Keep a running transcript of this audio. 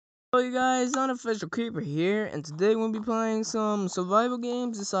Hello you guys, Unofficiall Creper here, and today we'll be playing some survival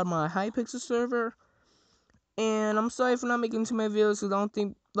games inside my Hypixel server. And I'm sorry for not making too many videos because I don't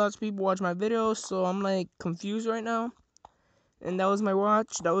think lots of people watch my videos, so I'm like confused right now. And that was my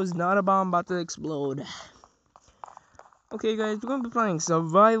watch. That was not a bomb about to explode. Okay guys, we're gonna be playing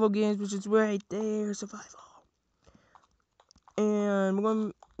survival games, which is right there, survival.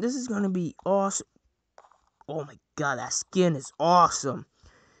 And this is gonna be awesome. Oh my god, that skin is awesome.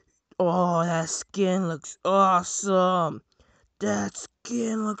 Oh, that skin looks awesome. That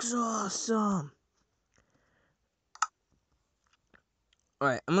skin looks awesome.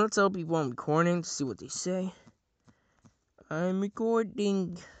 Alright, I'm gonna tell people I'm recording to see what they say. I'm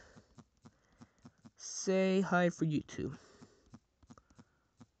recording. Say hi for YouTube.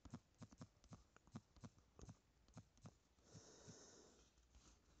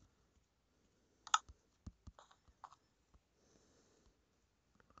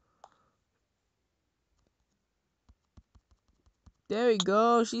 There we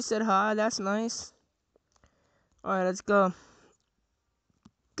go. She said hi. That's nice. Alright, let's go.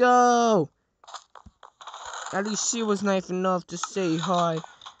 Go! At least she was nice enough to say hi.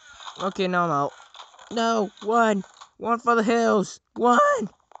 Okay, now I'm out. No, one. One for the hills. One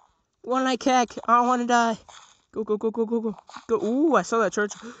like heck. I don't want to die. Go, go, go, go, go, go. Go. Ooh, I saw that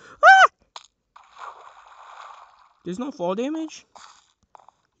church. Ah! There's no fall damage?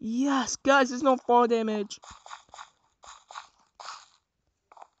 Yes, guys, there's no fall damage.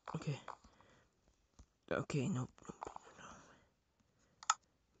 Okay. Okay, no.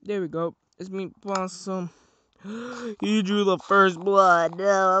 There we go. It's me, Blossom. He drew the first blood.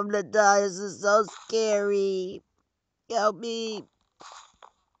 No, I'm gonna die. This is so scary. Help me.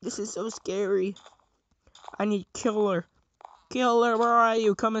 This is so scary. I need Killer. Killer, where are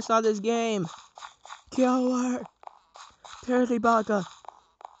you? Come inside this game. Killer. Killer Baka.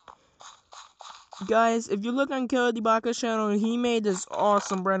 Guys, if you look on Killer Baka's channel, he made this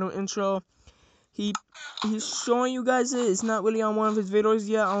awesome brand new intro. He's showing you guys it. It's not really on one of his videos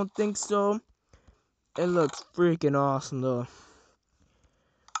yet. I don't think so. It looks freaking awesome though.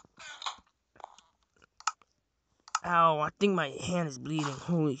 Ow, I think my hand is bleeding.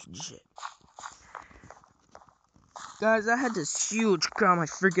 Holy shit. Guys, I had this huge cut on my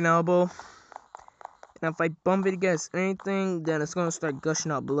freaking elbow. And if I bump it against anything, then it's gonna start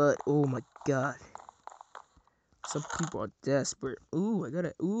gushing out blood. Oh my god. Some people are desperate. Ooh, I got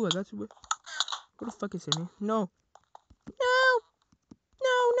it. Ooh, I got you. What the fuck is her name? No. No!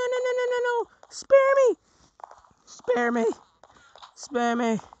 No, no, no, no, no, no, no! Spare me! Spare me! Spare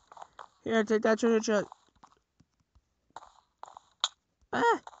me! Here, take that treasure chest.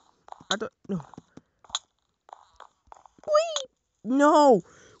 Ah! I don't. No. Wait! No!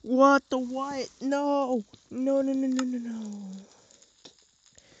 What the what? No! No, no, no, no, no, no.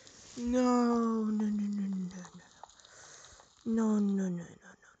 No, no, no, no, no, no. No, no, no, no, no,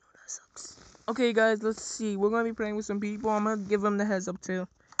 that sucks. Okay, guys, let's see. We're gonna be playing with some people. I'm gonna give them the heads up too.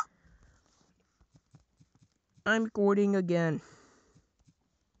 I'm recording again.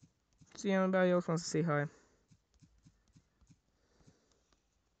 See if anybody else wants to say hi.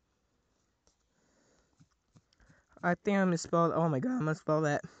 I think I misspelled. Oh my god, I misspelled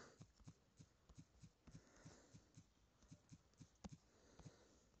that.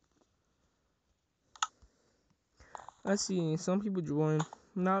 Let's see. Some people join.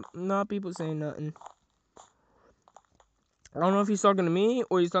 Not people saying nothing. I don't know if he's talking to me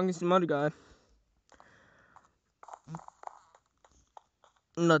or he's talking to some other guy.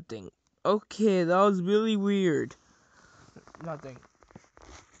 Nothing. Okay, that was really weird. Nothing.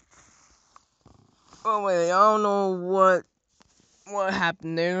 Oh wait, I don't know what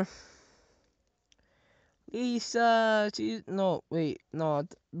happened there. Lisa,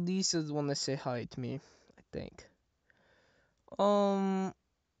 Lisa's the one that said hi to me, I think.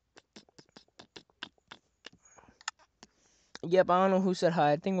 Yep, I don't know who said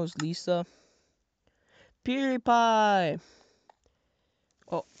hi. I think it was Lisa. PewDiePie.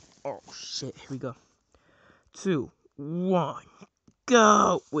 Oh shit. Here we go. 2, 1,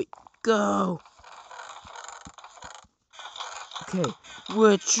 go. Wait, go. Okay,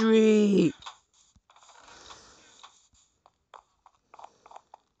 retreat.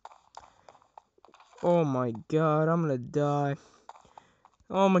 Oh my god, I'm gonna die.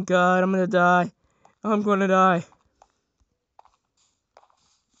 Oh my god, I'm gonna die. I'm gonna die.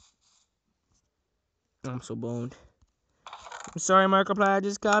 I'm so boned. I'm sorry, Markiplier, I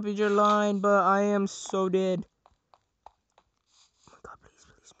just copied your line, but I am so dead. Oh my god, please,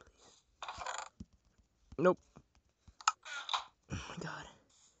 please, please. Nope. Oh my god.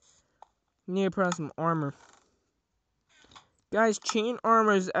 You need to put on some armor. Guys, chain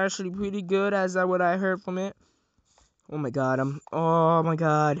armor is actually pretty good, as what I heard from it. Oh my god, oh my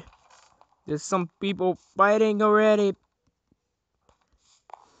god. There's some people fighting already.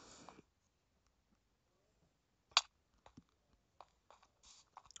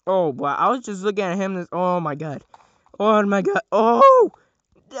 Oh, wow, I was just looking at him. Oh my god. Oh my god. Oh!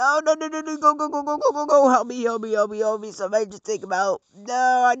 No, no, no, no, no, go, go, go, go, go, go, go. Help me, help me, help me, help me. Somebody just take him out.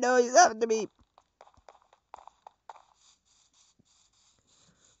 No, I know he's after me.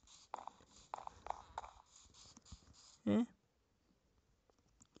 Huh?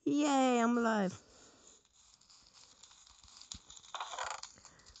 Yay, I'm alive.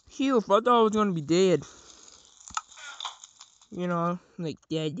 Phew, I thought I was gonna be dead. You know, like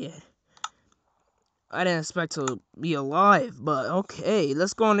dead. I didn't expect to be alive, but okay.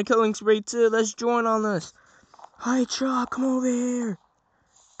 Let's go on the killing spree too. Let's join on this. Hi, Chop, come over here.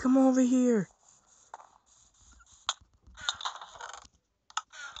 Come over here.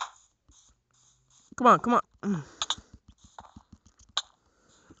 Come on, come on.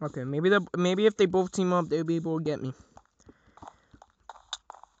 Okay, maybe if they both team up, they'll be able to get me.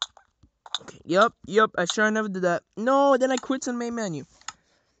 Okay, yep. I sure never did that. No, then I quit on the main menu.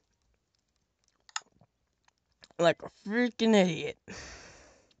 Like a freaking idiot.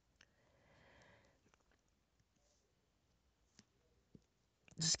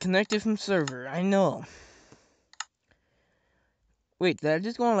 Disconnected from server. I know. Wait, did I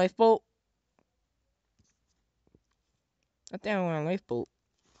just go on lifeboat? I think I went on lifeboat.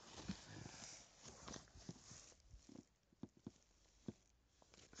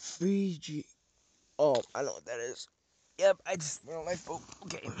 Free G. Oh, I know what that is. Yep, I just went on lifeboat.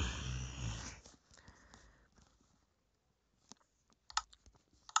 Okay.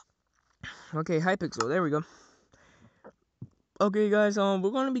 Okay, Hypixel. There we go. Okay, guys. We're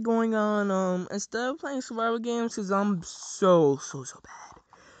gonna be going on. Instead of playing survival games, cause I'm so bad.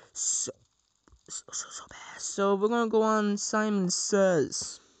 So bad. So we're gonna go on Simon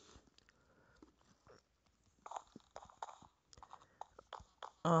Says.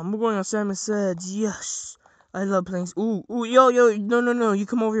 We're going on Simon Says. Yes, I love playing. Ooh, yo, no, you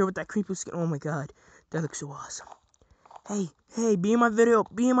come over here with that creepy skin. Oh my god, that looks so awesome. Hey, be in my video,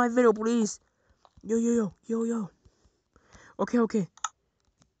 please. Yo. Okay.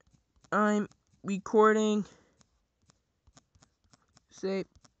 I'm recording. Say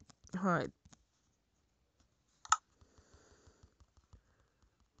hi.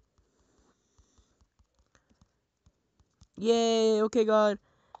 Yay, okay,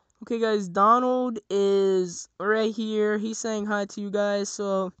 guys, Donald is right here. He's saying hi to you guys,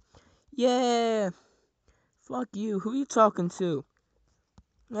 so, yeah. Fuck you. Who you talking to?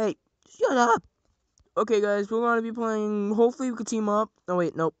 Hey, shut up. Okay, guys, we're gonna be playing. Hopefully, we can team up. Oh,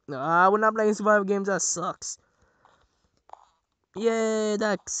 wait, nope. We're not playing survival games. That sucks. Yeah,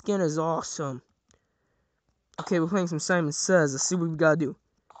 that skin is awesome. Okay, we're playing some Simon Says. Let's see what we gotta do.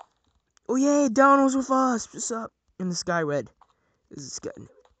 Oh, yeah, Donald's with us. What's up? In the sky red. Is this guy?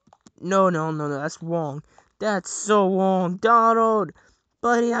 No, that's wrong. That's so wrong. Donald!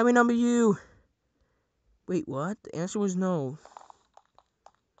 Buddy, I remember you. Wait, what? The answer was no.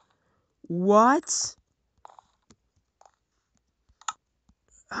 What?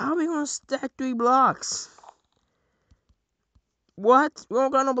 How are we gonna stack 3 blocks? What? We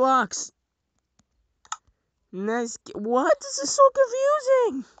don't got no blocks. Nice. What? This is so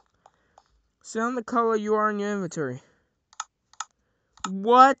confusing. Sound the color you are in your inventory.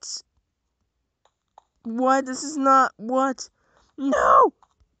 What? What? This is not. What? No!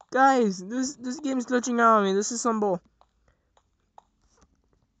 Guys, this game is glitching out on me. This is some bull.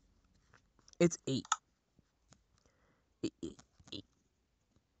 It's 8. 8.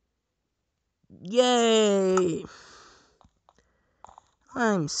 Yay!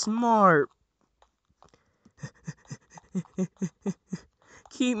 I'm smart.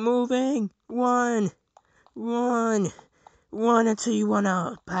 Keep moving. One until you run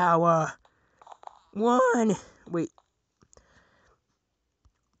out of power. One. Wait.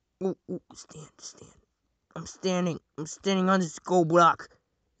 Ooh, stand. I'm standing on this gold block.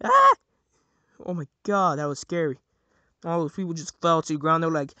 Ah! Oh my god, that was scary. All those people just fell to the ground. They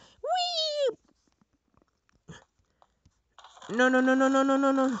were like, wee!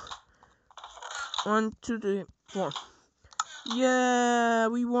 No. 1, 2, 3, 4. Yeah,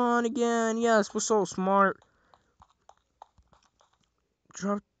 we won again. Yes, we're so smart.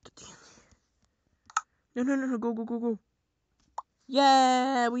 Drop the... No, go.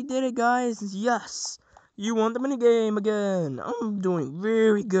 Yeah, we did it, guys. Yes. You won the minigame again. I'm doing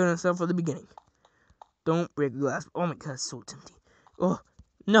very good except for the beginning. Don't break the glass. Oh my god, it's so tempting. Oh,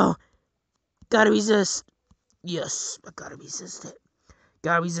 no. Gotta resist. Yes, I gotta resist it.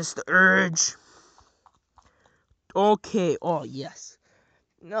 Gotta resist the urge. Okay, oh yes.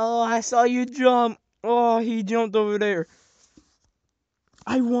 No, I saw you jump. Oh, he jumped over there.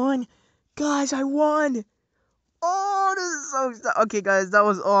 I won. Guys, I won. Oh, this is so exciting. Okay, guys, that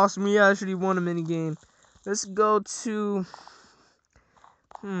was awesome. We actually won a mini game. Let's go to...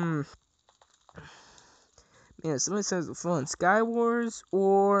 Man, somebody says it's fun. Sky Wars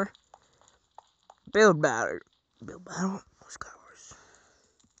or... Build Battle. Build Battle or Sky Wars.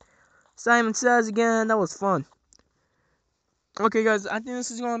 Simon says again, that was fun. Okay, guys, I think this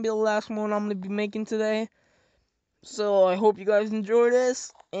is going to be the last one I'm going to be making today. So, I hope you guys enjoy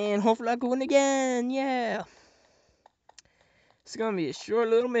this. And hopefully I can win again. Yeah. It's going to be a short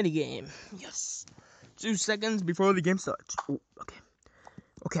little mini game. Yes. 2 seconds before the game starts. Ooh, okay.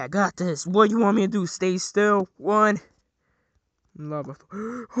 Okay, I got this. What do you want me to do? Stay still. 1. Lava.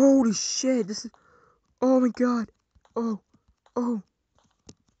 Holy shit. This is... Oh, my God. Oh. Oh.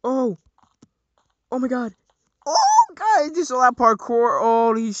 Oh. Oh, my God. Oh, guys. This is a lot of parkour.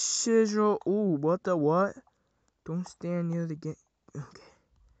 Holy shit. Ooh, what the what? Don't stand near the game. Okay.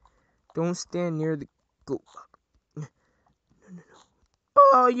 Don't stand near the... Go. No.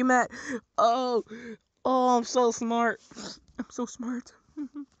 Oh, you mad? Oh. Oh, I'm so smart. I'm so smart.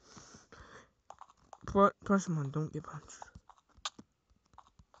 Press him on. Don't get punched.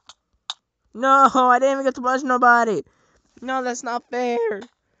 No, I didn't even get to punch nobody. No, that's not fair.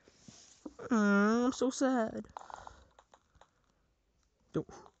 I'm so sad.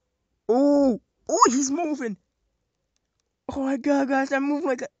 Oh, he's moving. Oh my God, guys, I move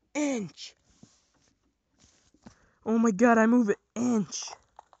like an inch. Oh my God, I move an inch.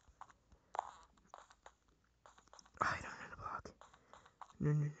 I don't know the block.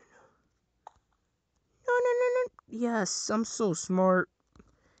 No. No. Yes, I'm so smart.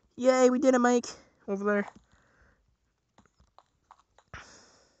 Yay, we did it, Mike. Over there.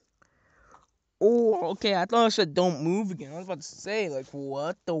 Oh, okay, I thought I said don't move again. I was about to say, like,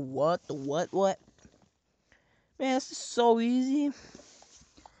 what? Man, this is so easy.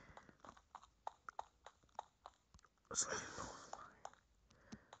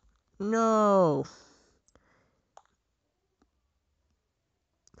 No.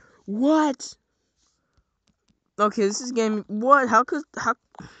 What? Okay, this is game. What? How could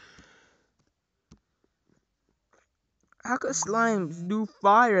slimes do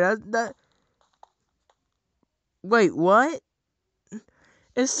fire? That. Wait, what?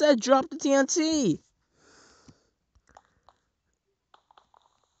 It said drop the TNT.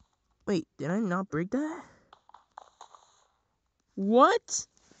 Wait, did I not break that? What?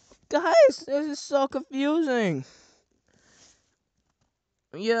 Guys, this is so confusing.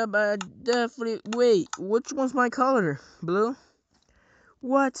 Yeah, but I definitely... Wait, which one's my color? Blue?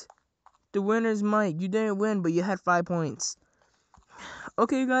 What? The winner's Mike. You didn't win, but you had 5 points.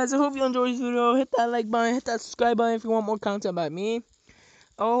 Okay, guys, I hope you enjoyed this video. Hit that like button, hit that subscribe button if you want more content about me.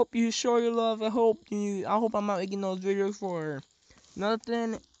 I hope you show your love. I hope I'm not making those videos for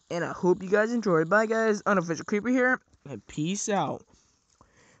nothing. And I hope you guys enjoy. Bye, guys. Unofficial Creeper here. And peace out.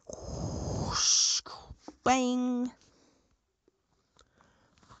 Bang.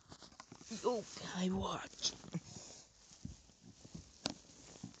 Okay, watch.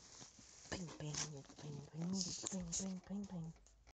 Bang, bang, bang, bang, bang, bang, bang, bang.